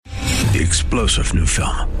The explosive new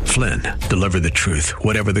film, Flynn, deliver the truth,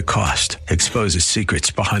 whatever the cost, exposes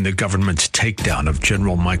secrets behind the government's takedown of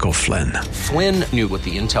General Michael Flynn. Flynn knew what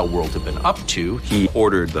the intel world had been up to. He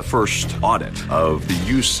ordered the first audit of the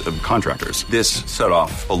use of contractors. This set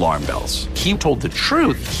off alarm bells. He told the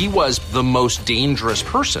truth. He was the most dangerous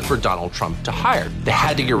person for Donald Trump to hire. They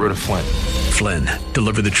had to get rid of Flynn. Flynn,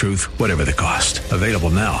 deliver the truth, whatever the cost. Available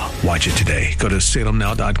now. Watch it today. Go to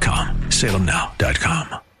salemnow.com.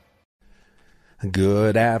 salemnow.com.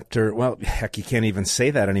 Good after, well, heck, you can't even say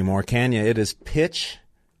that anymore, can you? It is pitch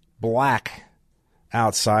black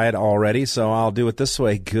outside already, so I'll do it this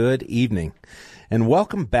way. Good evening, and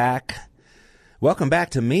welcome back. Welcome back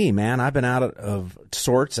to me, man. I've been out of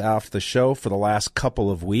sorts off the show for the last couple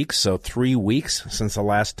of weeks, so 3 weeks since the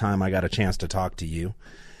last time I got a chance to talk to you.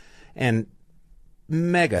 And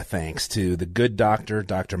mega thanks to the good doctor,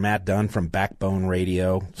 Dr. Matt Dunn from Backbone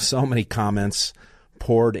Radio. So many comments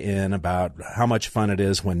poured in about how much fun it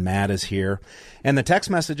is when Matt is here. And the text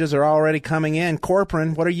messages are already coming in.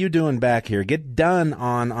 Corporon, what are you doing back here? Get done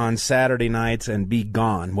on Saturday nights and be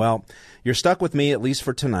gone. Well, you're stuck with me, at least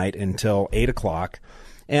for tonight, until 8 o'clock.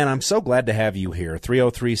 And I'm so glad to have you here.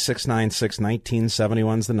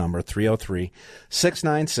 303-696-1971 is the number.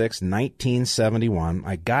 303-696-1971.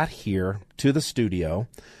 I got here to the studio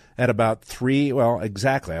at about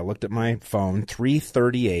exactly. I looked at my phone,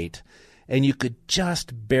 3:38. And you could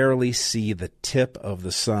just barely see the tip of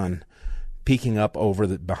the sun peeking up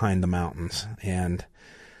behind the mountains. And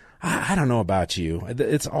I don't know about you.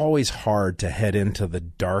 It's always hard to head into the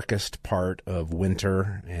darkest part of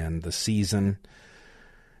winter and the season.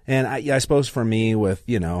 And I suppose for me, with,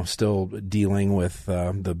 still dealing with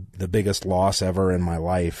the biggest loss ever in my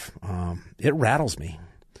life, it rattles me.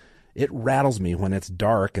 It rattles me when it's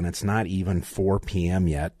dark and it's not even 4 p.m.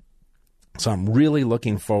 yet. So I'm really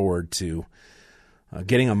looking forward to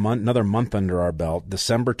getting another month under our belt,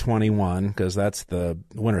 December 21, because that's the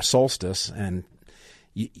winter solstice. And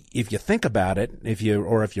if you think about it, if you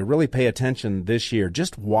really pay attention this year,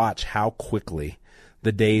 just watch how quickly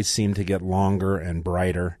the days seem to get longer and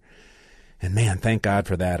brighter. And man, thank God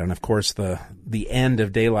for that. And of course, the end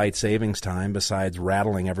of daylight savings time, besides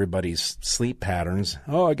rattling everybody's sleep patterns,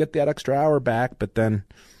 I get that extra hour back, but then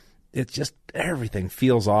it's just everything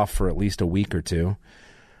feels off for at least a week or two.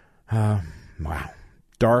 Wow.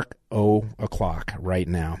 Dark o'clock right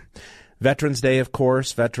now. Veterans Day, of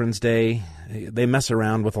course. Veterans Day, they mess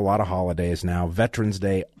around with a lot of holidays now. Veterans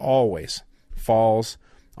Day always falls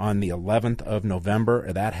on the 11th of November.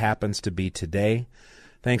 That happens to be today.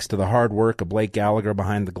 Thanks to the hard work of Blake Gallagher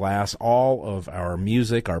behind the glass, all of our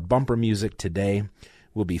music, our bumper music today,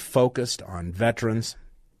 will be focused on veterans,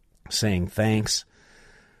 saying thanks.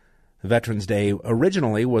 Veterans Day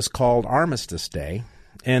originally was called Armistice Day,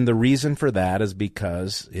 and the reason for that is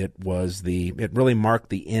because it really marked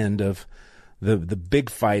the end of the big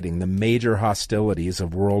fighting, the major hostilities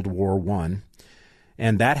of World War I,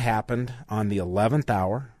 and that happened on the 11th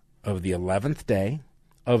hour of the 11th day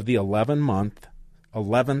of the 11th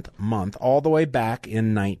month, all the way back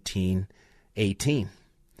in 1918.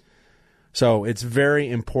 So it's very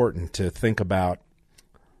important to think about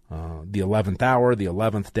the 11th hour, the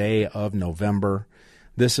 11th day of November.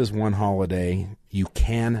 This is one holiday you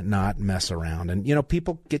cannot mess around. And,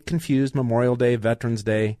 people get confused, Memorial Day, Veterans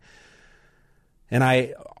Day. And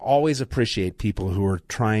I always appreciate people who are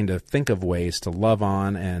trying to think of ways to love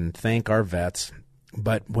on and thank our vets.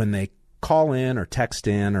 But when they call in or text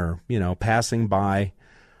in or, passing by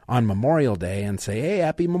on Memorial Day and say, hey,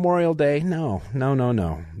 happy Memorial Day. No.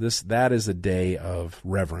 That is a day of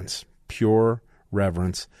reverence, pure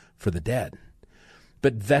reverence for the dead.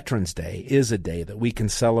 But Veterans Day is a day that we can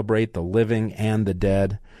celebrate the living and the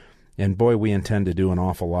dead. And boy, we intend to do an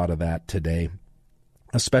awful lot of that today,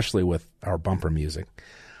 especially with our bumper music.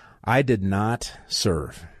 I did not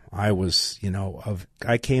serve. I was,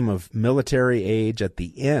 I came of military age at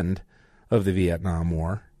the end of the Vietnam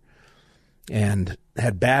War and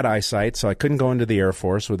had bad eyesight, so I couldn't go into the Air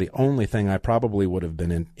Force, or the only thing I probably would have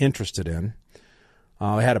been interested in.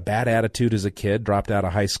 I had a bad attitude as a kid, dropped out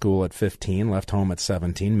of high school at 15, left home at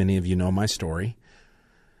 17. Many of you know my story.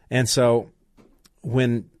 And so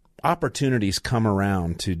when opportunities come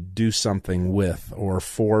around to do something with or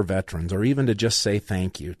for veterans, or even to just say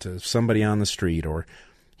thank you to somebody on the street or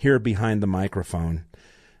here behind the microphone,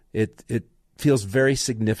 it feels very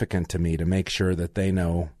significant to me to make sure that they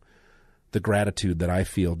know the gratitude that I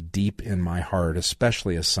feel deep in my heart,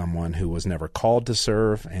 especially as someone who was never called to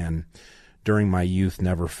serve and during my youth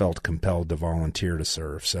never felt compelled to volunteer to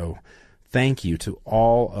serve. So thank you to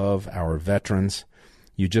all of our veterans.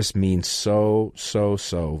 You just mean so, so,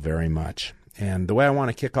 so very much. And the way I want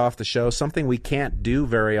to kick off the show, something we can't do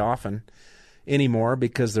very often anymore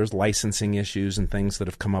because there's licensing issues and things that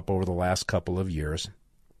have come up over the last couple of years.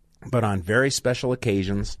 But on very special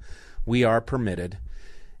occasions, we are permitted.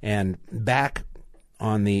 And back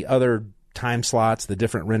on the other time slots, the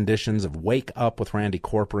different renditions of Wake Up with Randy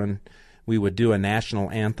Corporon, we would do a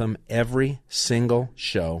national anthem every single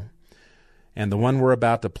show. And the one we're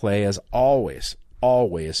about to play is always,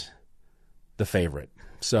 always the favorite.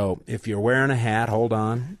 So if you're wearing a hat, hold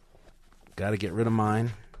on. Got to get rid of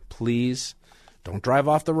mine. Please don't drive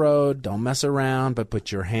off the road. Don't mess around, but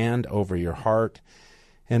put your hand over your heart.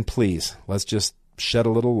 And please, let's just shed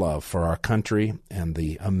a little love for our country and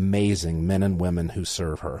the amazing men and women who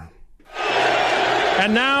serve her.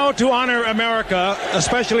 And now to honor America,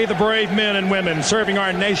 especially the brave men and women serving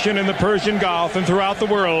our nation in the Persian Gulf and throughout the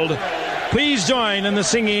world, please join in the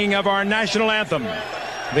singing of our national anthem.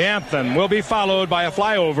 The anthem will be followed by a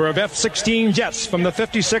flyover of F-16 jets from the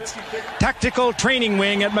 56th Tactical Training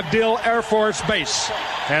Wing at MacDill Air Force Base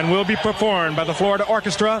and will be performed by the Florida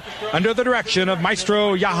Orchestra under the direction of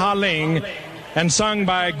Maestro Yaha Ling and sung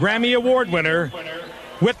by Grammy Award winner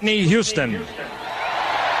Whitney Houston.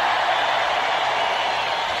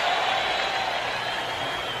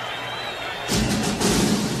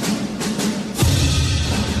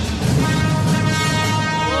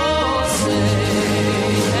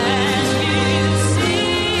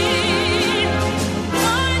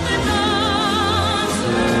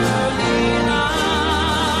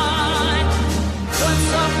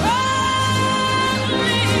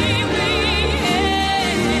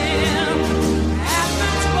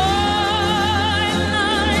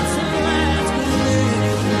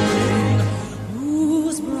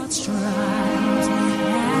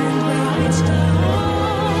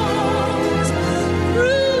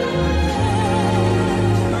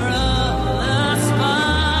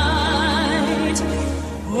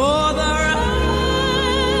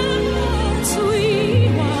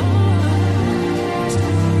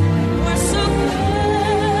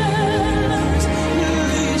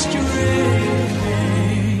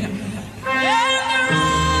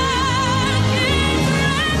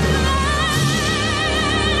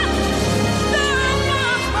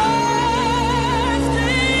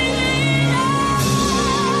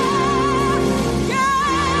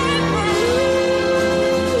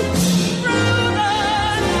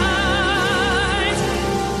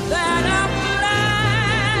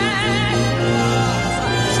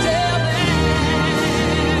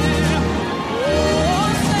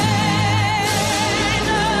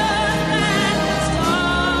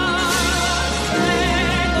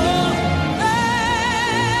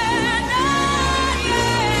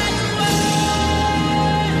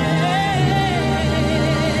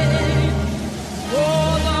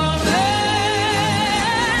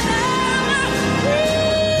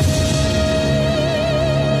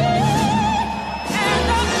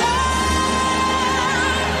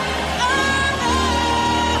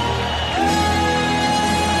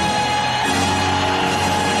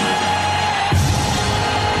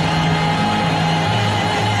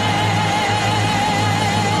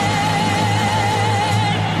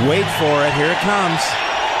 Wait for it. Here it comes.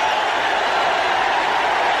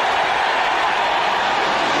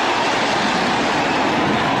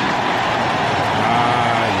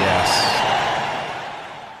 Ah, yes.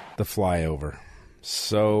 The flyover.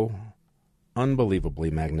 So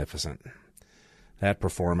unbelievably magnificent. That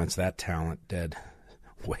performance, that talent, dead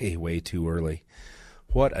way, way too early.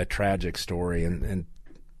 What a tragic story. And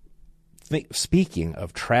speaking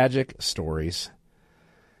of tragic stories,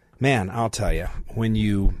 man, I'll tell you, when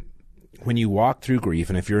you walk through grief,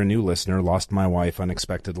 and if you're a new listener, lost my wife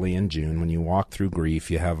unexpectedly in June, when you walk through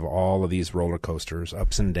grief, you have all of these roller coasters,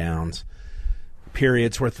 ups and downs,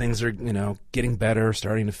 periods where things are, getting better,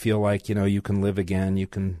 starting to feel like, you can live again, you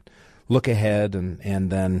can look ahead,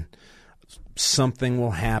 and then something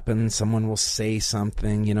will happen, someone will say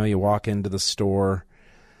something, you walk into the store,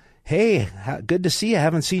 hey, good to see you,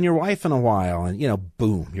 haven't seen your wife in a while, and,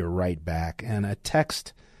 boom, you're right back. And a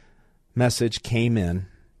text message came in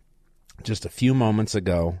just a few moments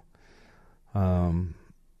ago, a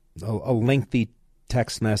lengthy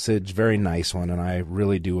text message, very nice one, and I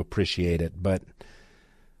really do appreciate it. But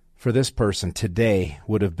for this person, today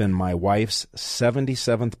would have been my wife's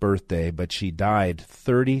 77th birthday, but she died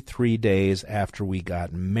 33 days after we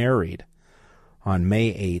got married on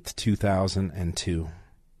May 8th, 2002.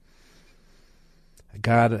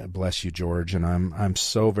 God bless you, George, and I'm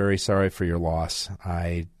so very sorry for your loss.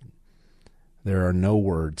 There are no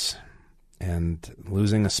words, and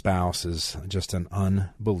losing a spouse is just an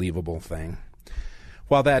unbelievable thing.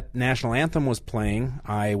 While that national anthem was playing,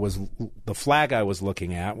 the flag I was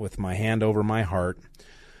looking at with my hand over my heart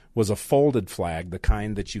was a folded flag, the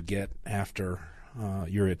kind that you get after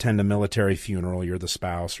you attend a military funeral, you're the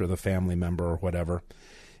spouse or the family member or whatever.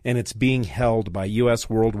 And it's being held by U.S.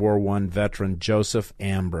 World War I veteran Joseph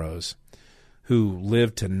Ambrose, who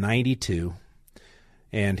lived to 92,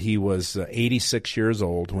 and he was 86 years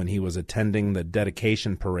old when he was attending the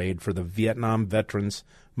dedication parade for the Vietnam Veterans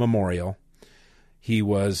Memorial. He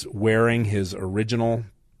was wearing his original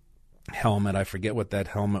helmet. I forget what that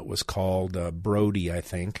helmet was called, Brody, I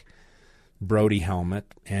think. Brody helmet,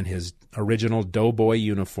 and his original doughboy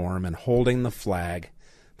uniform, and holding the flag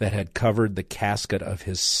that had covered the casket of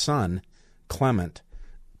his son, Clement,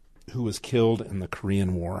 who was killed in the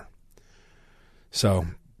Korean War. So,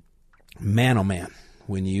 man, oh man,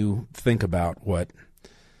 when you think about what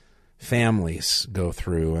families go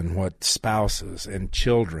through and what spouses and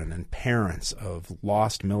children and parents of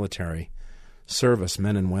lost military service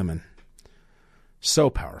men and women, so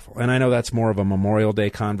powerful. And I know that's more of a Memorial Day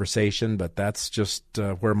conversation, but that's just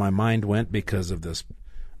where my mind went because of this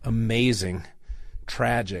amazing,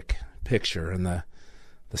 tragic picture and the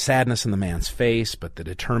sadness in the man's face, but the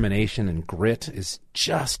determination and grit is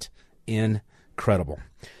just incredible.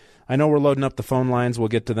 I know we're loading up the phone lines. We'll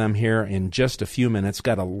get to them here in just a few minutes.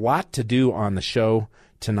 Got a lot to do on the show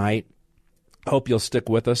tonight. Hope you'll stick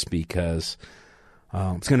with us because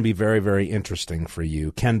it's going to be very, very interesting for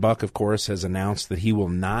you. Ken Buck, of course, has announced that he will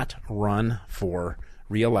not run for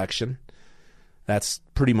re-election. That's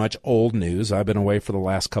pretty much old news. I've been away for the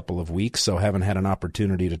last couple of weeks, so haven't had an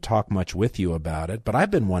opportunity to talk much with you about it. But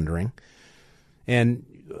I've been wondering, and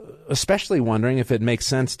especially wondering if it makes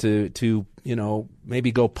sense to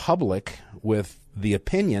maybe go public with the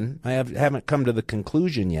opinion. I haven't come to the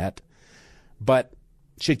conclusion yet, but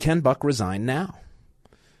should Ken Buck resign now?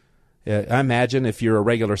 I imagine if you're a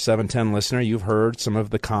regular 710 listener, you've heard some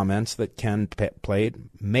of the comments that Ken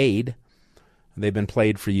made. They've been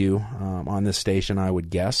played for you on this station, I would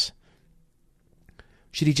guess.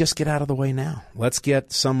 Should he just get out of the way now? Let's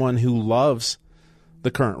get someone who loves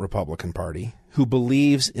the current Republican Party, who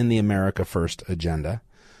believes in the America First agenda,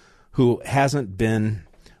 who hasn't been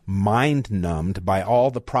mind-numbed by all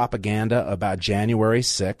the propaganda about January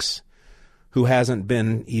 6th, who hasn't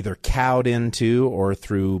been either cowed into or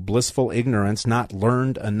through blissful ignorance not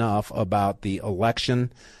learned enough about the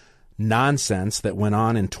election nonsense that went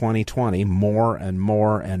on in 2020, more and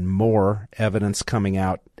more and more evidence coming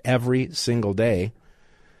out every single day,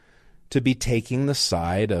 to be taking the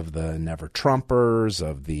side of the never-Trumpers,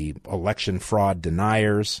 of the election fraud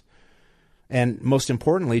deniers, and most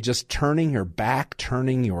importantly, just turning your back,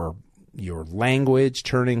 turning your language,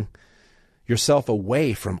 turning yourself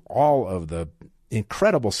away from all of the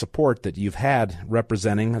incredible support that you've had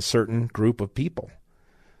representing a certain group of people.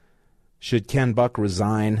 Should Ken Buck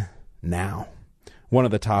resign now? One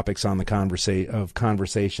of the topics on the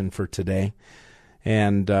conversation for today.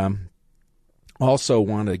 And also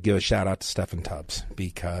want to give a shout out to Stephen Tubbs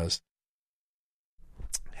because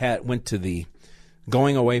went to the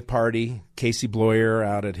going away party. Casey Bloyer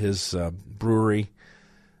out at his brewery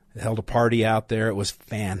held a party out there. It was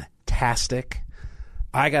fantastic.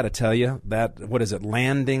 I got to tell you, what is it,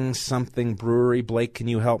 Landing something brewery? Blake, can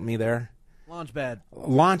you help me there?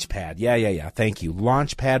 Launchpad. Yeah. Thank you.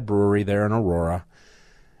 Launchpad Brewery there in Aurora.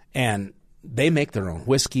 And they make their own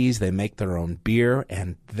whiskeys. They make their own beer.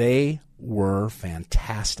 And they were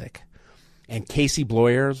fantastic. And Casey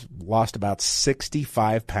Bloyer lost about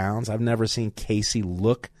 65 pounds. I've never seen Casey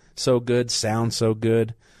look so good, sound so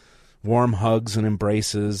good. Warm hugs and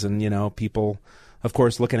embraces and, people, of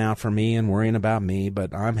course, looking out for me and worrying about me,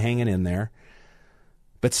 but I'm hanging in there.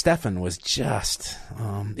 But Stephen was just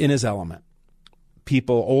in his element.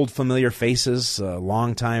 People, old familiar faces,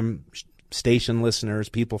 longtime station listeners,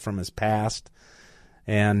 people from his past.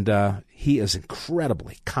 And he is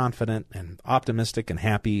incredibly confident and optimistic and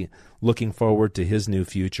happy, looking forward to his new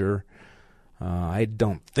future. I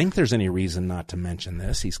don't think there's any reason not to mention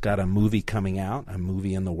this. He's got a movie coming out, a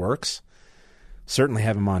movie in the works. Certainly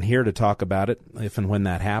have him on here to talk about it if and when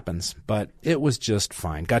that happens. But it was just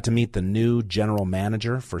fine. Got to meet the new general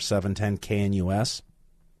manager for 710 KNUS.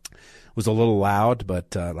 It was a little loud,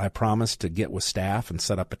 but I promised to get with staff and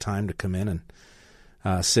set up a time to come in and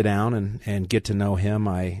sit down and get to know him.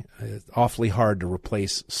 It's awfully hard to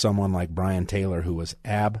replace someone like Brian Taylor, who was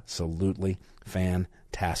absolutely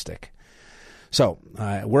fantastic. So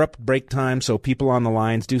we're up at break time, so people on the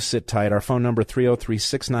lines, do sit tight. Our phone number,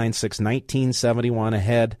 303-696-1971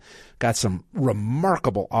 ahead. Got some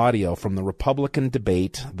remarkable audio from the Republican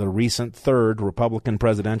debate, the recent third Republican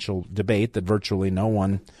presidential debate that virtually no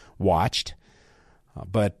one watched.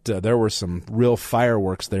 But there were some real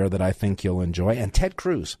fireworks there that I think you'll enjoy. And Ted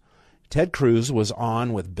Cruz. Ted Cruz was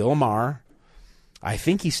on with Bill Maher. I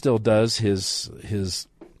think he still does his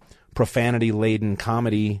profanity-laden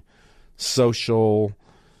comedy, social,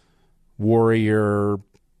 warrior,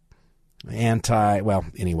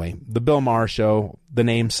 anyway, the Bill Maher show, the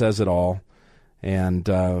name says it all. And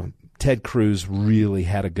Ted Cruz really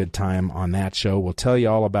had a good time on that show. We'll tell you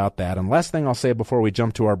all about that. And last thing I'll say before we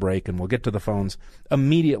jump to our break, and we'll get to the phones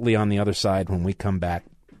immediately on the other side when we come back.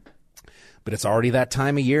 But it's already that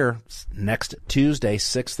time of year. Next Tuesday,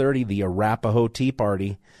 6:30, the Arapahoe Tea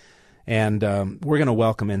Party. And we're going to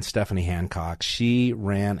welcome in Stephanie Hancock. She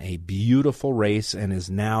ran a beautiful race and is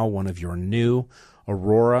now one of your new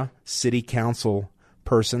Aurora City Council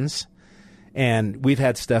persons. And we've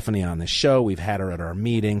had Stephanie on the show. We've had her at our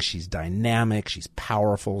meetings. She's dynamic. She's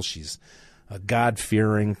powerful. She's a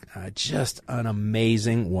God-fearing, just an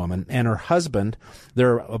amazing woman. And her husband,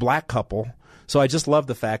 they're a black couple. So I just love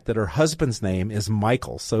the fact that her husband's name is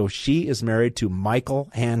Michael. So she is married to Michael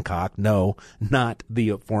Hancock. No, not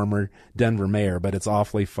the former Denver mayor, but it's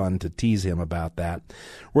awfully fun to tease him about that.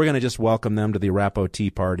 We're going to just welcome them to the Arapahoe Tea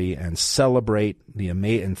Party and celebrate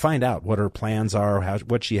and find out what her plans are,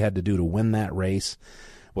 what she had to do to win that race.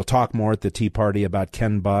 We'll talk more at the Tea Party about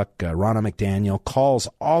Ken Buck. Ronna McDaniel calls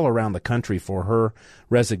all around the country for her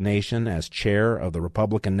resignation as chair of the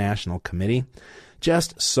Republican National Committee.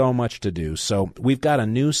 Just so much to do. So we've got a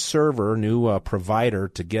new provider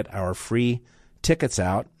to get our free tickets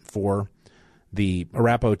out for the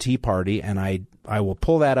Arapahoe Tea Party, and I will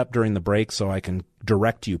pull that up during the break so I can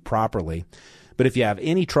direct you properly. But if you have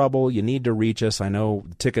any trouble, you need to reach us. I know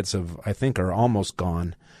tickets I think are almost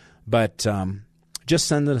gone, but just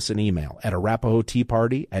send us an email at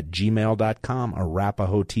arapahoeteaparty@gmail.com,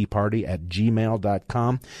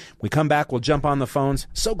 arapahoeteaparty@gmail.com. We come back, we'll jump on the phones.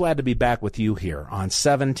 So glad to be back with you here on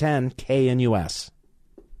 710 KNUS.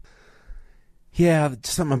 Yeah,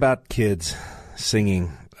 something about kids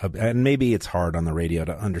singing, and maybe it's hard on the radio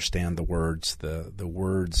to understand the words. The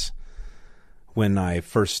words, when I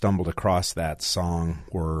first stumbled across that song,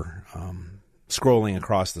 were scrolling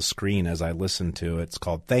across the screen as I listened to it. It's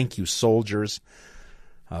called Thank You Soldiers.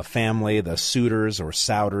 Family, the Souders or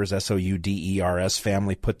Souders, Souders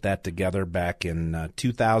family, put that together back in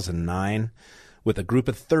 2009 with a group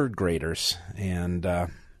of third graders. And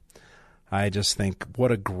I just think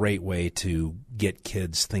what a great way to get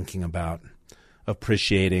kids thinking about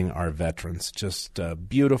appreciating our veterans. Just a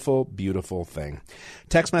beautiful, beautiful thing.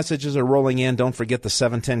 Text messages are rolling in. Don't forget the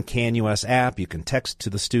 710 KNUS app. You can text to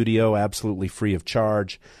the studio absolutely free of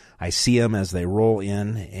charge. I see them as they roll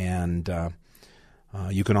in, and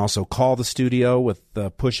you can also call the studio with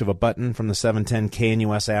the push of a button from the 710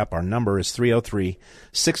 KNUS app. Our number is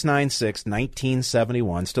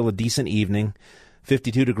 303-696-1971. Still a decent evening.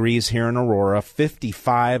 52 degrees here in Aurora.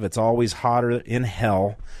 55. It's always hotter in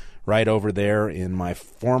hell right over there in my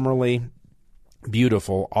formerly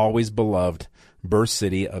beautiful, always beloved birth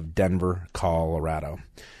city of Denver, Colorado.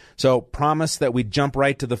 So promise that we jump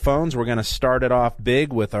right to the phones. We're going to start it off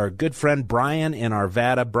big with our good friend Brian in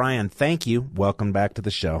Arvada. Brian, thank you. Welcome back to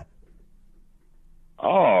the show.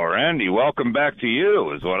 Oh, Randy, welcome back to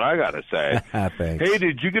you is what I got to say. Thanks. Hey,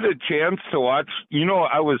 did you get a chance to watch?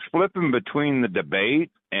 I was flipping between the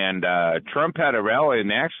debate and Trump had a rally,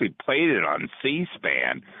 and they actually played it on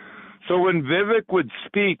C-SPAN. So when Vivek would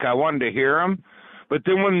speak, I wanted to hear him. But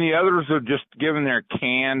then when the others are just giving their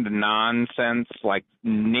canned nonsense, like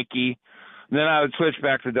Nikki, then I would switch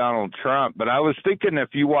back to Donald Trump. But I was thinking if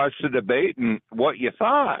you watched the debate and what you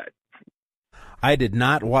thought. I did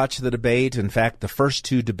not watch the debate. In fact, the first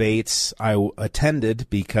two debates I attended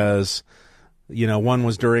because, one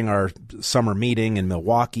was during our summer meeting in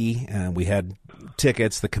Milwaukee, and we had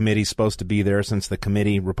tickets. The committee's supposed to be there since the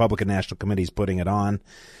Republican National Committee is putting it on.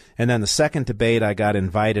 And then the second debate, I got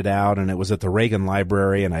invited out, and it was at the Reagan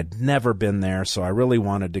Library, and I'd never been there, so I really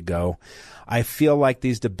wanted to go. I feel like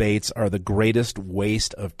these debates are the greatest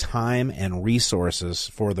waste of time and resources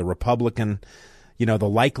for the Republican, the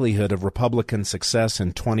likelihood of Republican success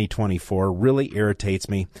in 2024 really irritates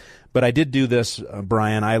me. But I did do this,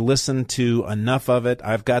 Brian. I listened to enough of it.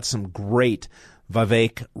 I've got some great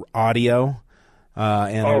Vivek audio. He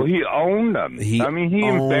owned them. He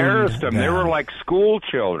embarrassed them. They were like school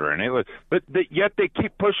children. But yet they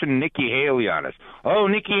keep pushing Nikki Haley on us. Oh,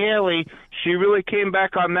 Nikki Haley, she really came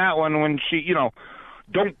back on that one when she,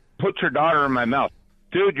 don't put your daughter in my mouth.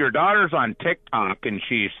 Dude, your daughter's on TikTok and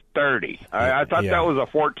she's 30. I thought that was a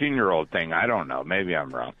 14-year-old thing. I don't know. Maybe I'm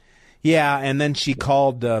wrong. Yeah, and then she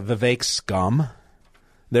called Vivek scum.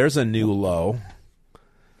 There's a new low.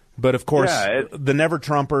 But of course, the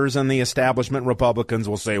never-Trumpers and the establishment Republicans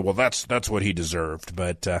will say, "Well, that's what he deserved."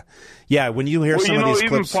 But when you hear some of these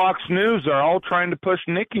clips, even Fox News are all trying to push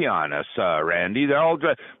Nikki on us, Randy. They're all,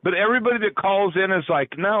 but everybody that calls in is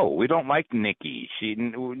like, "No, we don't like Nikki.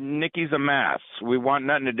 Nikki's a mess. We want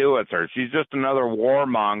nothing to do with her. She's just another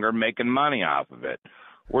warmonger making money off of it.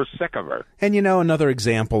 We're sick of her." And another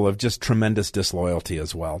example of just tremendous disloyalty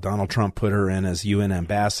as well. Donald Trump put her in as UN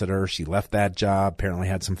ambassador. She left that job, apparently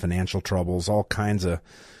had some financial troubles, all kinds of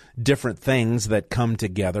different things that come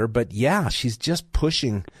together. But she's just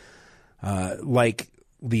pushing like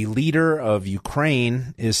the leader of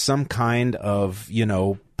Ukraine is some kind of,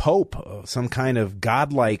 pope, some kind of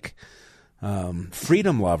godlike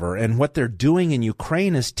freedom lover. And what they're doing in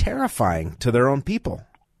Ukraine is terrifying to their own people.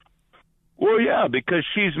 Well, yeah, because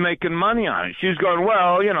she's making money on it. She's going,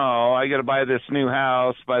 well, I got to buy this new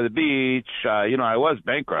house by the beach. I was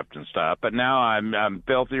bankrupt and stuff, but now I'm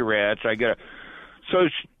filthy rich. So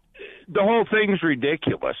the whole thing's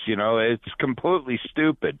ridiculous. It's completely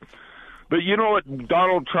stupid. But you know what,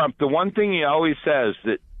 Donald Trump, the one thing he always says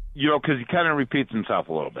that, because he kind of repeats himself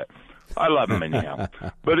a little bit. I love him anyhow.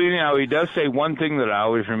 But anyhow, he does say one thing that I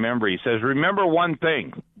always remember. He says, remember one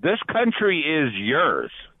thing. This country is yours.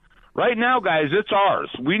 Right now, guys, it's ours.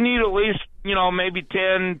 We need at least, maybe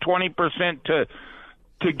 10, 20%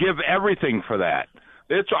 to give everything for that.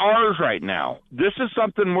 It's ours right now. This is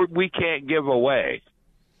something we can't give away.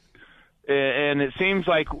 And it seems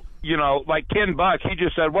like, like Ken Buck, he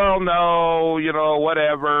just said, well, no,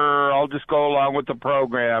 whatever, I'll just go along with the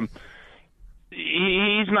program.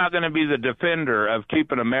 He's not going to be the defender of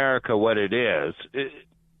keeping America what it is.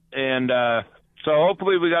 So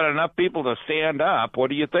hopefully we got enough people to stand up. What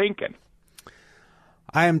are you thinking?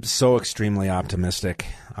 I am so extremely optimistic.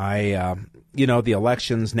 The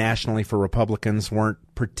elections nationally for Republicans weren't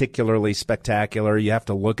particularly spectacular. You have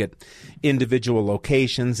to look at individual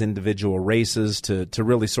locations, individual races to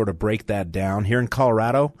really sort of break that down. Here in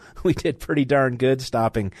Colorado, we did pretty darn good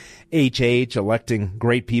stopping HH, electing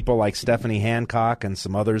great people like Stephanie Hancock and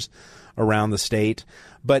some others around the state.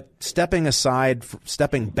 But stepping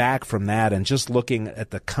back from that and just looking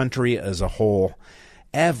at the country as a whole,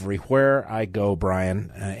 everywhere I go,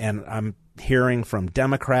 Brian, and I'm hearing from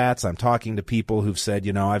Democrats, I'm talking to people who've said,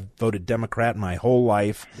 I've voted Democrat my whole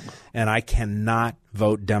life, and I cannot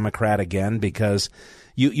vote Democrat again because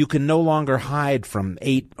you can no longer hide from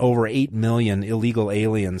over 8 million illegal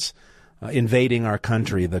aliens invading our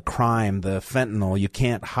country, the crime, the fentanyl. You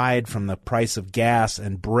can't hide from the price of gas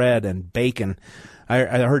and bread and bacon.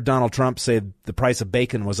 I heard Donald Trump say the price of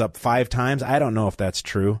bacon was up 5 times. I don't know if that's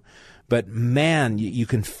true, but man, you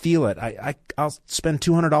can feel it. I'll spend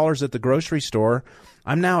 $200 at the grocery store.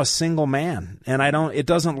 I'm now a single man, and it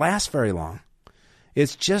doesn't last very long.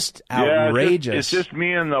 It's just outrageous. It's just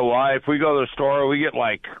me and the wife. We go to the store. We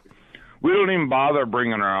don't even bother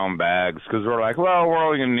bringing our own bags because we're like, well, we're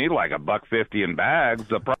only going to need like $1.50 in bags.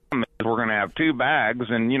 The problem is we're going to have 2 bags,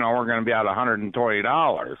 and we're going to be out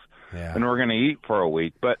 $120. Yeah. And we're going to eat for a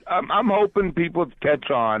week. But I'm hoping people catch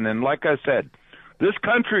on. And like I said, this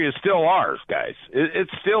country is still ours, guys. It's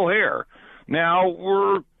still here. Now,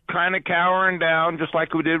 we're kind of cowering down just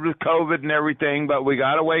like we did with COVID and everything, but we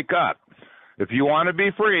got to wake up. If you want to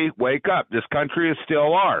be free, wake up. This country is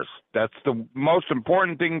still ours. That's the most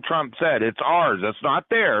important thing Trump said. It's ours. It's not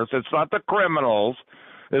theirs. It's not the criminals.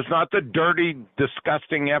 It's not the dirty,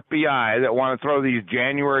 disgusting FBI that want to throw these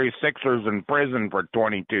January 6ers in prison for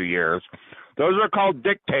 22 years. Those are called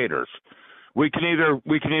dictators. We can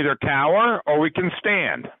either cower or we can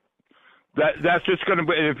stand. That's just going to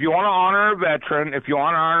be. If you want to honor a veteran, if you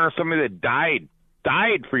want to honor somebody that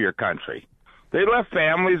died for your country, they left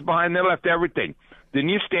families behind. They left everything. Then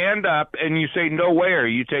you stand up and you say, "No way are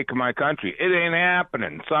you taking my country? It ain't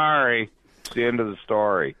happening. Sorry." It's the end of the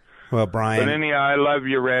story. Well, Brian. But anyhow, I love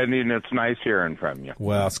you, Randy, and it's nice hearing from you.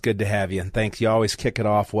 Well, it's good to have you, and thanks. You always kick it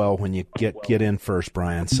off well when you get in first,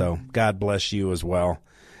 Brian. So God bless you as well.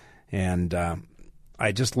 And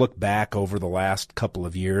I just look back over the last couple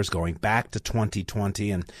of years, going back to 2020,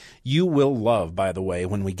 and you will love, by the way,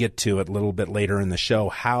 when we get to it a little bit later in the show,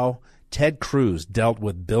 how Ted Cruz dealt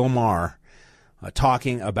with Bill Maher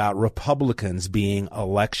talking about Republicans being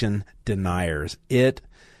election deniers.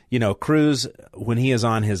 Cruz, when he is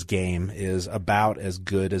on his game, is about as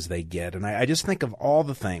good as they get. And I just think of all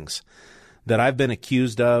the things that I've been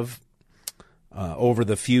accused of over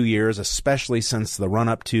the few years, especially since the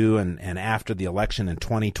run-up to and after the election in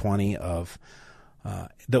 2020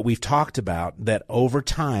 that we've talked about, that over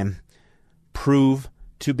time prove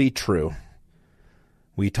to be true.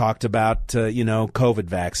 We talked about, COVID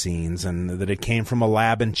vaccines and that it came from a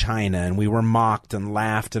lab in China, and we were mocked and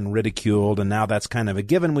laughed and ridiculed, and now that's kind of a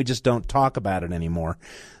given. We just don't talk about it anymore.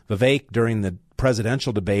 Vivek, during the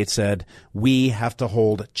presidential debate, said, we have to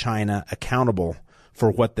hold China accountable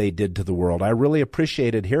for what they did to the world. I really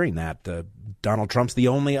appreciated hearing that. Donald Trump's the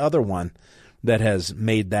only other one that has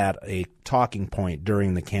made that a talking point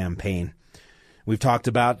during the campaign. We've talked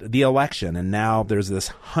about the election, and now there's this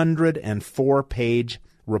 104-page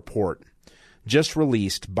report just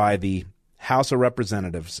released by the House of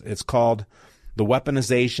Representatives. It's called The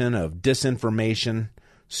Weaponization of Disinformation,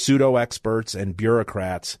 Pseudo-Experts, and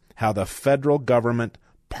Bureaucrats, How the Federal Government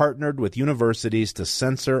Partnered with Universities to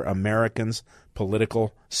Censor Americans'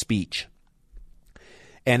 Political Speech.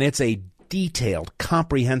 And it's a detailed,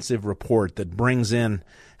 comprehensive report that brings in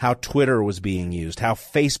how Twitter was being used, how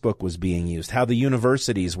Facebook was being used, how the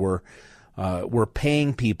universities were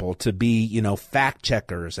paying people to be, fact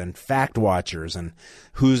checkers and fact watchers, and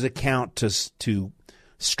whose account to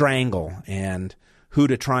strangle and who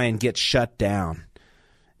to try and get shut down.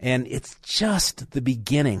 And it's just the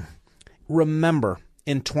beginning. Remember,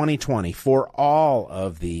 in 2020, for all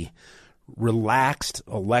of the relaxed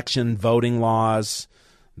election voting laws,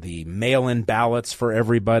 the mail-in ballots for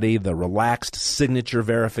everybody, the relaxed signature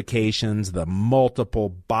verifications, the multiple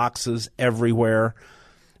boxes everywhere,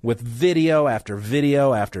 with video after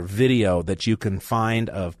video after video that you can find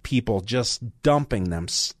of people just dumping them,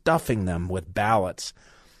 stuffing them with ballots,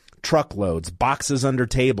 truckloads, boxes under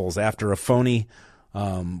tables after a phony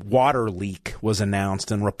water leak was announced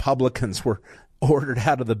and Republicans were ordered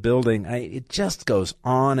out of the building. It just goes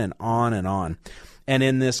on and on and on. And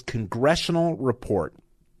in this congressional report,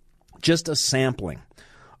 just a sampling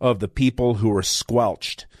of the people who were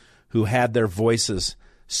squelched, who had their voices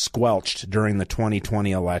squelched during the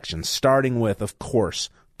 2020 election, starting with, of course,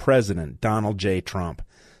 President Donald J. Trump,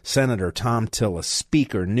 Senator Tom Tillis,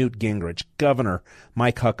 Speaker Newt Gingrich, Governor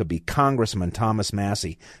Mike Huckabee, Congressman Thomas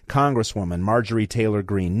Massey, Congresswoman Marjorie Taylor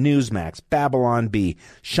Greene, Newsmax, Babylon Bee,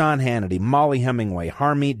 Sean Hannity, Molly Hemingway,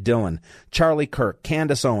 Harmeet Dillon, Charlie Kirk,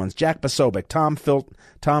 Candace Owens, Jack Posobiec,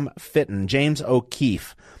 Tom Fitton, James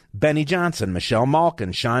O'Keefe, Benny Johnson, Michelle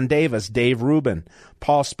Malkin, Sean Davis, Dave Rubin,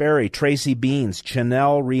 Paul Sperry, Tracy Beans,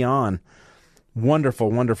 Chanel Rion,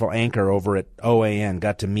 wonderful, wonderful anchor over at OAN.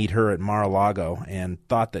 Got to meet her at Mar-a-Lago and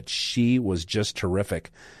thought that she was just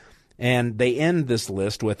terrific. And they end this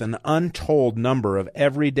list with an untold number of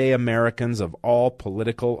everyday Americans of all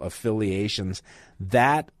political affiliations.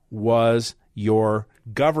 That was your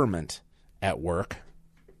government at work.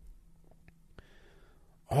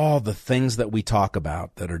 All the things that we talk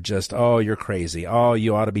about that are just, oh, you're crazy. Oh,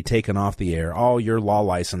 you ought to be taken off the air. Oh, your law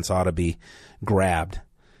license ought to be grabbed.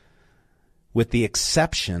 With the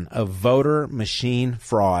exception of voter machine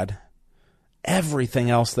fraud, everything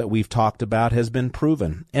else that we've talked about has been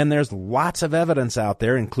proven. And there's lots of evidence out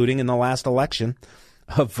there, including in the last election,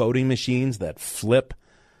 of voting machines that flip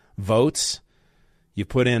votes. You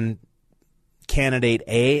put in candidate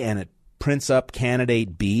A and it prints up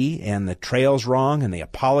candidate B, and the trail's wrong, and they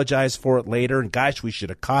apologize for it later, and gosh, we should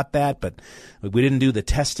have caught that, but we didn't do the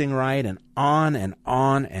testing right, and on and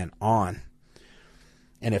on and on.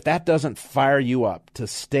 And if that doesn't fire you up to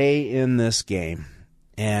stay in this game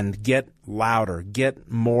and get louder, get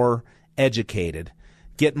more educated,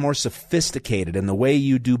 get more sophisticated in the way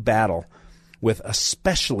you do battle with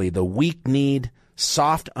especially the weak-kneed,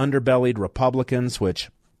 soft underbellied Republicans,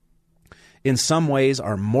 which in some ways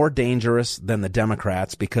are more dangerous than the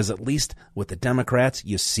Democrats, because at least with the Democrats,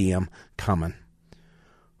 you see them coming.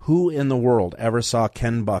 Who in the world ever saw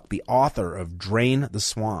Ken Buck, the author of Drain the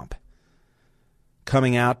Swamp,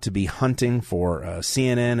 coming out to be hunting for a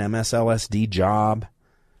CNN MSLSD job,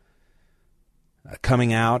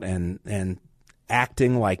 coming out and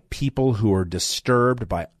acting like people who are disturbed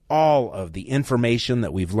by all of the information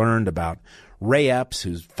that we've learned about Ray Epps,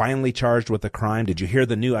 who's finally charged with a crime. Did you hear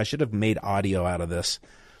the new? I should have made audio out of this.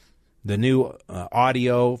 The new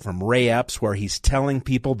audio from Ray Epps where he's telling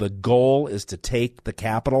people the goal is to take the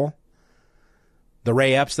Capitol. The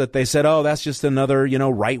Ray Epps that they said, oh, that's just another,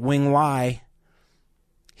 right-wing lie.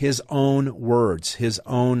 His own words, his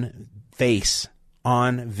own face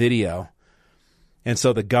on video. And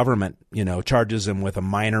so the government, charges him with a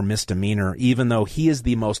minor misdemeanor, even though he is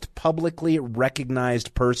the most publicly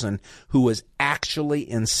recognized person who was actually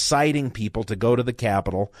inciting people to go to the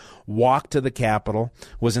Capitol, walk to the Capitol,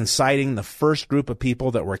 was inciting the first group of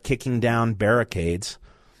people that were kicking down barricades.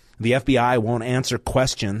 The FBI won't answer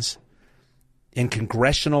questions in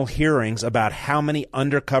congressional hearings about how many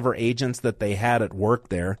undercover agents that they had at work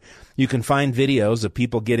there. You can find videos of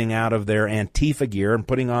people getting out of their Antifa gear and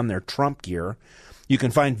putting on their Trump gear. You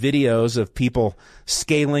can find videos of people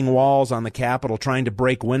scaling walls on the Capitol trying to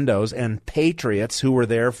break windows, and patriots who were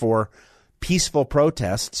there for peaceful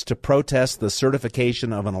protests to protest the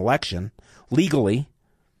certification of an election legally,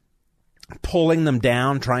 pulling them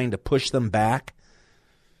down, trying to push them back.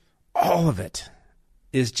 All of it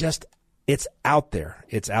is just, it's out there.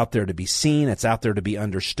 It's out there to be seen. It's out there to be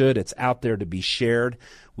understood. It's out there to be shared.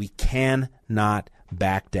 We cannot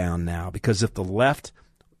back down now, because if the left,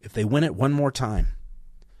 if they win it one more time,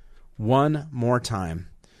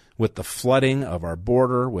 with the flooding of our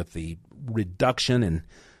border, with the reduction in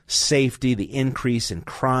safety, the increase in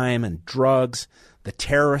crime and drugs, the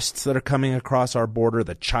terrorists that are coming across our border,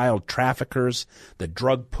 the child traffickers, the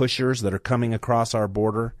drug pushers that are coming across our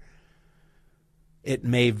border, it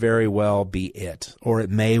may very well be it, or it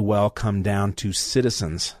may well come down to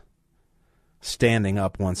citizens standing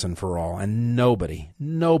up once and for all, and nobody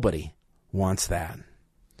wants that.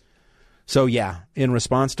 So yeah, in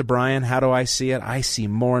response to Brian, how do I see it? I see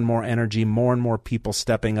more and more energy, more and more people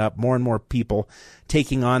stepping up, more and more people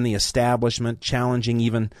taking on the establishment, challenging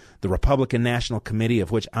even the Republican National Committee,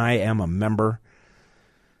 of which I am a member.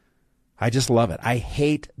 I just love it. I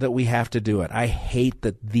hate that we have to do it. I hate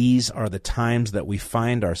that these are the times that we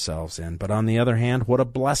find ourselves in. But on the other hand, what a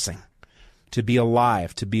blessing to be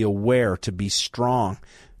alive, to be aware, to be strong,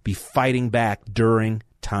 be fighting back during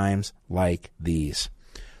times like these.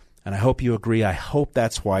 And I hope you agree. I hope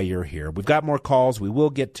that's why you're here. We've got more calls. We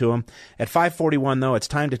will get to them. At 5:41, though, it's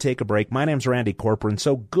time to take a break. My name's Randy Corporon.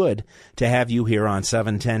 So good to have you here on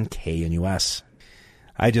 710 KNUS.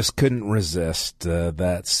 I just couldn't resist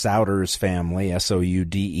that Souders family,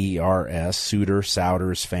 S-O-U-D-E-R-S,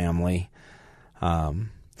 Souders family.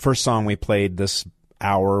 First song we played this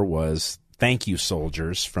hour was Thank You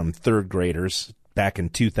Soldiers from Third Graders back in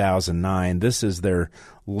 2009. This is their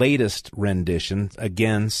latest rendition,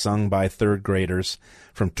 again sung by third graders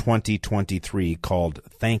from 2023, called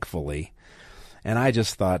Thankfully. And I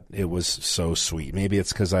just thought it was so sweet. Maybe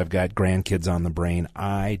it's because I've got grandkids on the brain.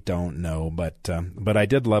 I don't know, but I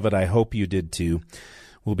did love it. I hope you did too.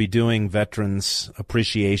 We'll be doing Veterans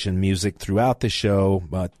Appreciation music throughout the show,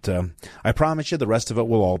 but I promise you the rest of it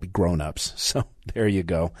will all be grown-ups. So there you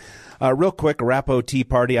go. Real quick, Arapahoe Tea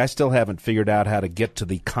Party. I still haven't figured out how to get to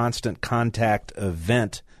the Constant Contact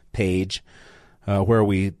event page where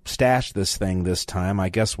we stashed this thing this time. I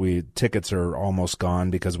guess tickets are almost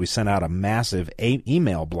gone because we sent out a massive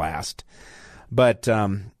email blast. But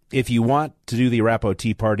if you want to do the Arapahoe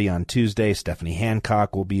Tea Party on Tuesday, Stephanie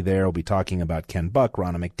Hancock will be there. We'll be talking about Ken Buck,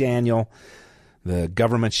 Ronna McDaniel, the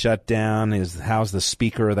government shutdown, how's the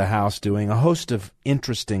Speaker of the House doing, a host of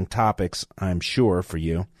interesting topics, I'm sure, for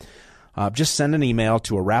you. Just send an email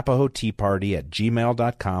to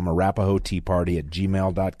arapahoeteaparty@gmail.com,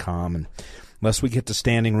 arapahoeteaparty@gmail.com, and unless we get to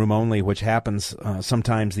standing room only, which happens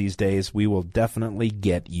sometimes these days, we will definitely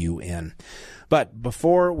get you in. But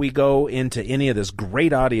before we go into any of this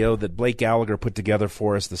great audio that Blake Gallagher put together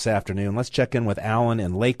for us this afternoon, let's check in with Alan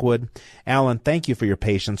in Lakewood. Alan, thank you for your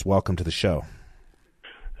patience. Welcome to the show.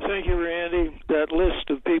 Thank you, Randy. That list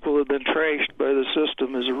of people who have been trashed by the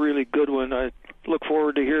system is a really good one. I look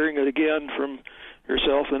forward to hearing it again from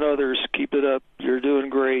yourself and others. Keep it up. You're doing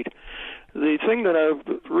great. The thing that I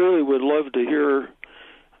really would love to hear,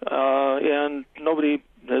 and nobody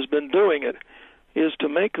has been doing it, is to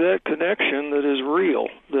make that connection that is real,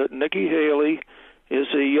 that Nikki Haley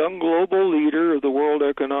is a young global leader of the World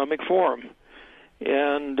Economic Forum.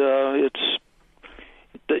 And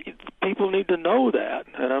people need to know that,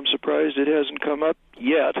 and I'm surprised it hasn't come up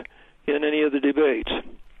yet in any of the debates.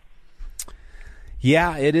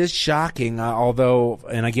 Yeah, it is shocking, although,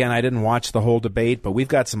 and again, I didn't watch the whole debate, but we've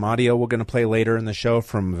got some audio we're going to play later in the show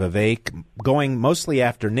from Vivek, going mostly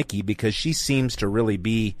after Nikki because she seems to really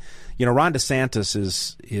be, Ron DeSantis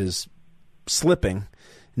is slipping.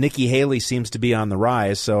 Nikki Haley seems to be on the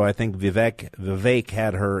rise, so I think Vivek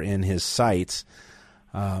had her in his sights.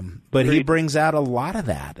 But he brings out a lot of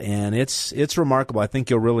that, and it's remarkable. I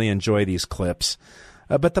think you'll really enjoy these clips.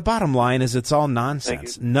 But the bottom line is it's all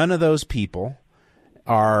nonsense. None of those people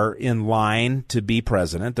are in line to be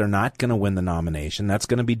president. They're not going to win the nomination. That's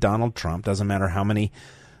going to be Donald Trump. Doesn't matter how many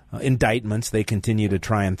indictments they continue to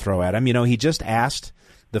try and throw at him. He just asked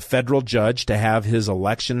the federal judge to have his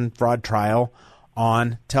election fraud trial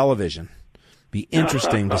on television. Be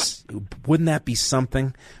interesting to wouldn't that be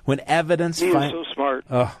something when evidence he is so smart.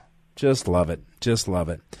 Oh, just love it.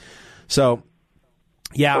 So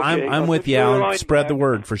yeah, okay, I'm with you, Alan. Spread the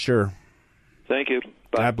word for sure. Thank you.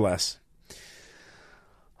 Bye. God bless.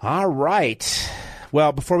 All right.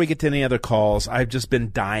 Well, before we get to any other calls, I've just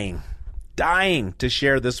been dying to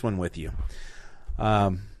share this one with you.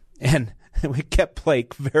 And we kept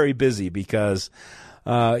Blake very busy because,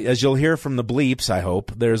 as you'll hear from the bleeps, I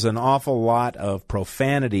hope, there's an awful lot of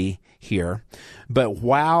profanity here. But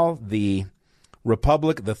while the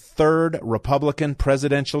third Republican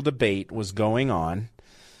presidential debate was going on,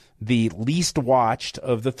 the least watched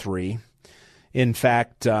of the three, in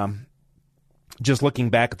fact, just looking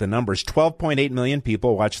back at the numbers, 12.8 million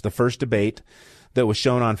people watched the first debate that was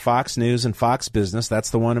shown on Fox News and Fox Business. That's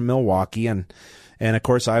the one in Milwaukee. And of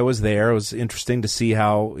course, I was there. It was interesting to see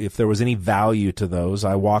how, if there was any value to those.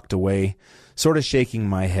 I walked away sort of shaking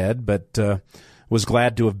my head, but was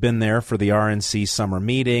glad to have been there for the RNC summer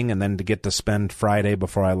meeting and then to get to spend Friday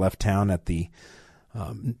before I left town at the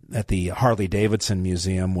Harley-Davidson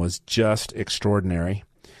Museum was just extraordinary.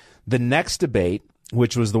 The next debate,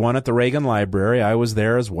 which was the one at the Reagan Library, I was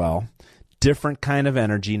there as well. Different kind of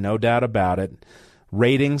energy, no doubt about it.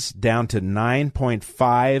 Ratings down to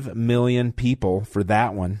 9.5 million people for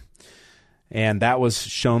that one. And that was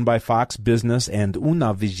shown by Fox Business and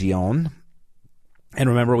Univision. And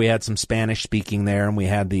remember, we had some Spanish speaking there, and we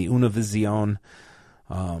had the Univision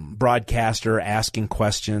broadcaster asking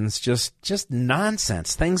questions, just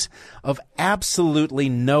nonsense, things of absolutely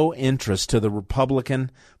no interest to the Republican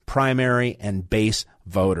primary and base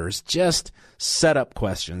voters. Just set up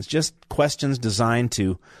questions, just questions designed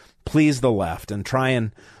to please the left and try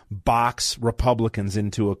and box Republicans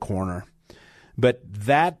into a corner. But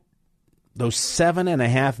those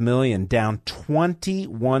 7.5 million, down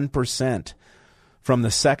 21% from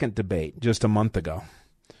the second debate just a month ago.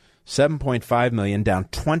 7.5 million, down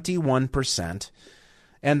 21%.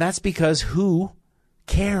 And that's because who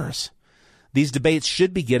cares? These debates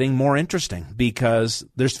should be getting more interesting because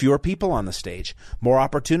there's fewer people on the stage, more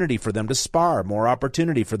opportunity for them to spar, more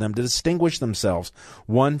opportunity for them to distinguish themselves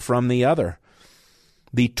one from the other.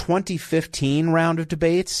 The 2015 round of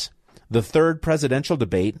debates, the third presidential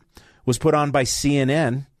debate, was put on by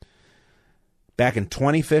CNN back in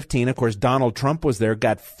 2015. Of course, Donald Trump was there,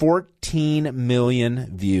 got 14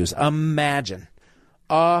 million views. Imagine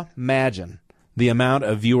the amount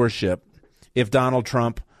of viewership if Donald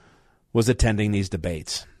Trump was attending these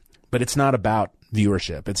debates. But it's not about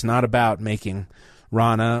viewership. It's not about making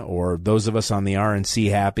Rana or those of us on the RNC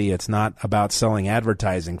happy. It's not about selling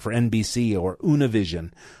advertising for NBC or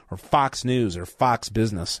Univision or Fox News or Fox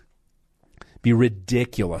Business. It'd be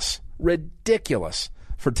ridiculous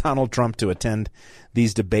for Donald Trump to attend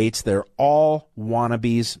these debates. They're all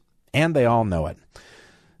wannabes, and they all know it.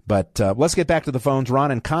 But let's get back to the phones.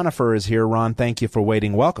 Ron in Conifer is here. Ron, thank you for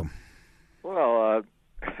waiting. Welcome. Well,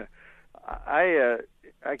 I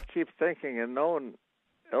keep thinking, and no one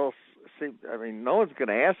else no one's going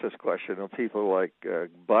to ask this question of people like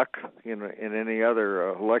Buck, and any other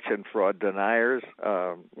election fraud deniers,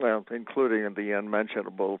 including the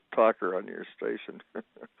unmentionable talker on your station.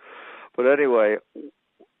 But anyway,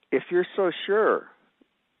 if you're so sure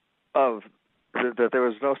of that there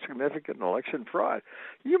was no significant election fraud,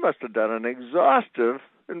 you must have done an exhaustive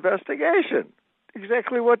investigation.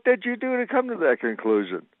 Exactly what did you do to come to that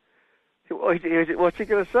conclusion? What's he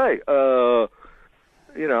going to say?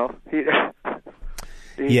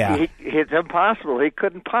 It's impossible. He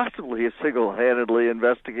couldn't possibly have single-handedly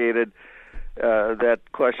investigated that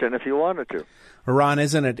question if he wanted to. Ron,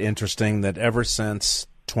 isn't it interesting that ever since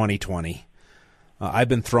 2020, I've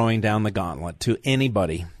been throwing down the gauntlet to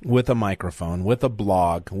anybody with a microphone, with a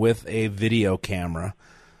blog, with a video camera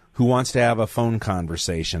who wants to have a phone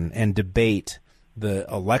conversation and debate the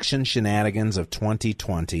election shenanigans of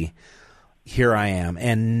 2020. Here I am,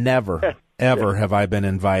 and never, ever have I been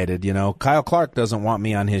invited. Kyle Clark doesn't want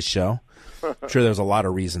me on his show. I'm sure there's a lot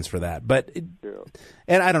of reasons for that.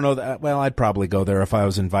 And I don't know, well, I'd probably go there if I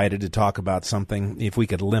was invited to talk about something, if we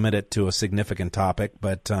could limit it to a significant topic.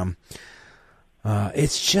 But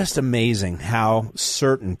it's just amazing how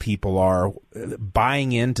certain people are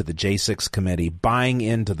buying into the J6 committee, buying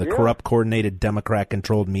into the corrupt, coordinated,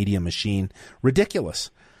 Democrat-controlled media machine. Ridiculous.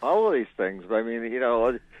 All of these things. I mean,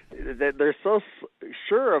 they're so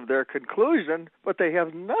sure of their conclusion, but they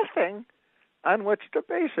have nothing on which to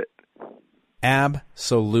base it.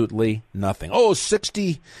 Absolutely nothing.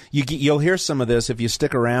 60. You'll hear some of this if you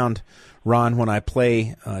stick around, Ron, when I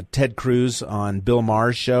play Ted Cruz on Bill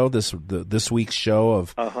Maher's show, this week's show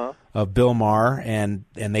of Bill Maher, and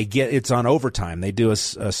it's on overtime. They do a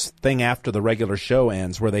thing after the regular show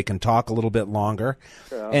ends where they can talk a little bit longer,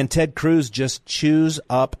 and Ted Cruz just chews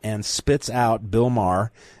up and spits out Bill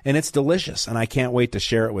Maher, and it's delicious, and I can't wait to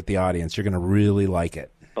share it with the audience. You're going to really like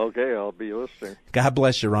it. Okay, I'll be listening. God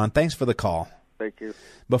bless you, Ron. Thanks for the call. Thank you.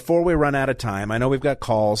 Before we run out of time, I know we've got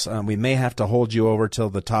calls. We may have to hold you over till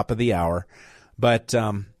the top of the hour, but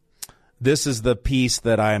this is the piece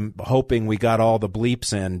that I'm hoping we got all the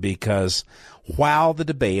bleeps in, because while the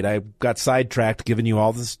debate, I got sidetracked giving you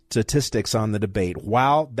all the statistics on the debate.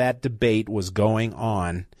 While that debate was going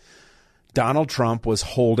on, Donald Trump was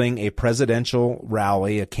holding a presidential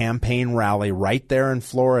rally, a campaign rally right there in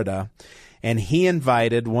Florida, and he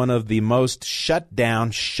invited one of the most shut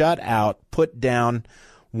down, shut out, put down,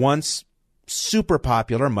 once super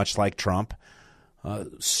popular, much like Trump,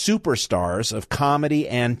 superstars of comedy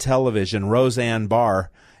and television, Roseanne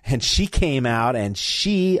Barr, and she came out and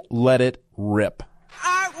she let it rip.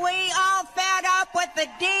 Aren't we all fed up with the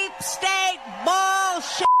deep state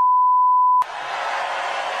bullshit?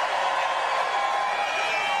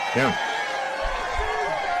 Yeah.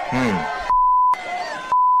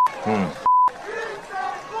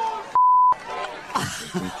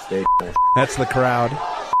 Deep state. That's the crowd.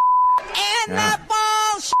 And the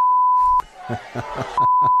bullshit.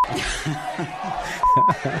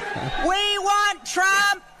 We want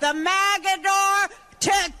Trump, the Magador,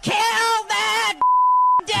 to kill that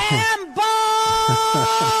damn bull!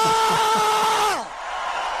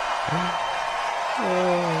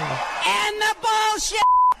 And the bullshit!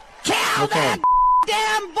 Kill that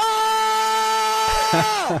damn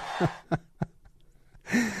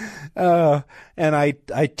bull! And I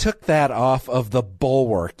took that off of The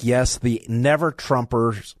Bulwark. Yes, the Never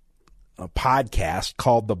Trumpers podcast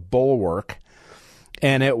called The Bulwark.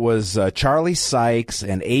 And it was Charlie Sykes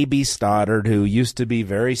and A.B. Stoddard, who used to be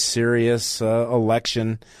very serious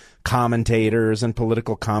election commentators and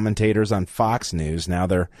political commentators on Fox News. Now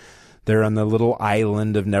they're on the little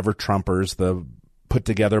island of Never Trumpers, put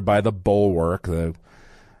together by The Bulwark. Isn't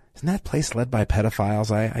that place led by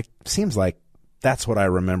pedophiles? I seems like that's what I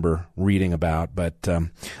remember reading about. But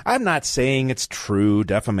I'm not saying it's true.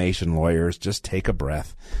 Defamation lawyers, just take a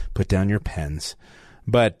breath, put down your pens.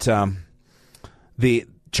 But the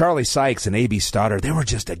Charlie Sykes and A.B. Stoddard, they were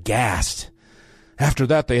just aghast. After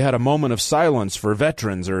that, they had a moment of silence for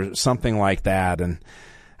veterans or something like that. And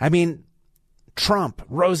I mean, Trump,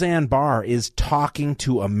 Roseanne Barr, is talking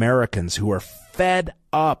to Americans who are fed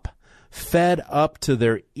up to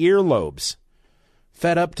their earlobes,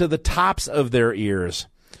 fed up to the tops of their ears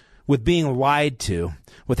with being lied to,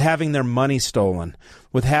 with having their money stolen,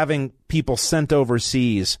 with having people sent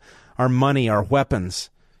overseas, our money, our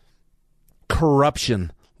weapons,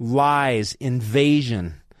 corruption, lies,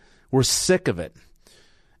 invasion. We're sick of it.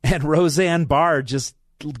 And Roseanne Barr just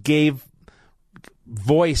gave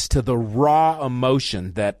voice to the raw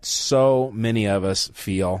emotion that so many of us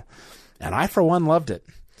feel. And I, for one, loved it.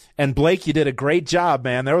 And Blake, you did a great job,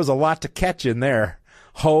 man. There was a lot to catch in there.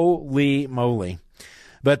 Holy moly.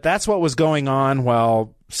 But that's what was going on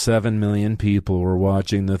while 7 million people were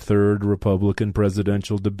watching the third Republican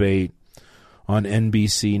presidential debate on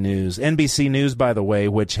NBC News. NBC News, by the way,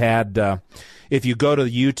 which had, if you go to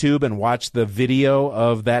YouTube and watch the video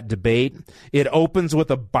of that debate, it opens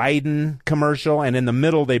with a Biden commercial, and in the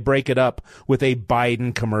middle they break it up with a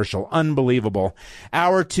Biden commercial. Unbelievable.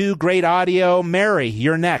 Hour 2, great audio. Mary,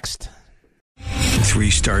 you're next.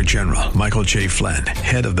 3-star General Michael J. Flynn,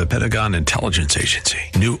 head of the Pentagon Intelligence Agency,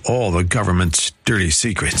 knew all the government's dirty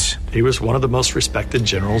secrets. He was one of the most respected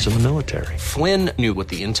generals in the military. Flynn knew what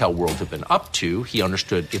the intel world had been up to. He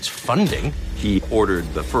understood its funding. He ordered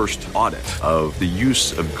the first audit of the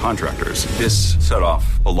use of contractors. This set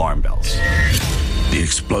off alarm bells. The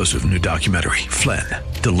explosive new documentary, Flynn,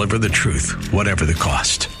 Deliver the Truth, Whatever the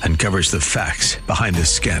Cost, uncovers the facts behind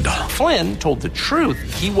this scandal. Flynn told the truth.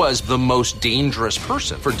 He was the most dangerous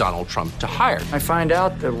person for Donald Trump to hire. I find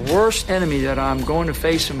out the worst enemy that I'm going to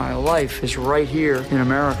face in my life is right here in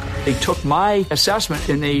America. They took my assessment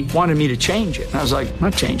and they wanted me to change it. And I was like, I'm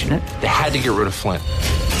not changing it. They had to get rid of Flynn.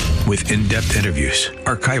 With in-depth interviews,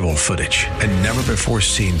 archival footage, and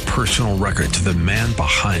never-before-seen personal records of the man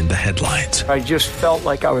behind the headlines. I just felt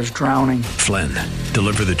like I was drowning. Flynn,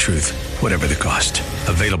 Deliver the Truth, Whatever the Cost.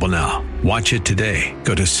 Available now. Watch it today.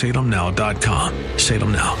 Go to salemnow.com.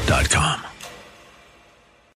 salemnow.com.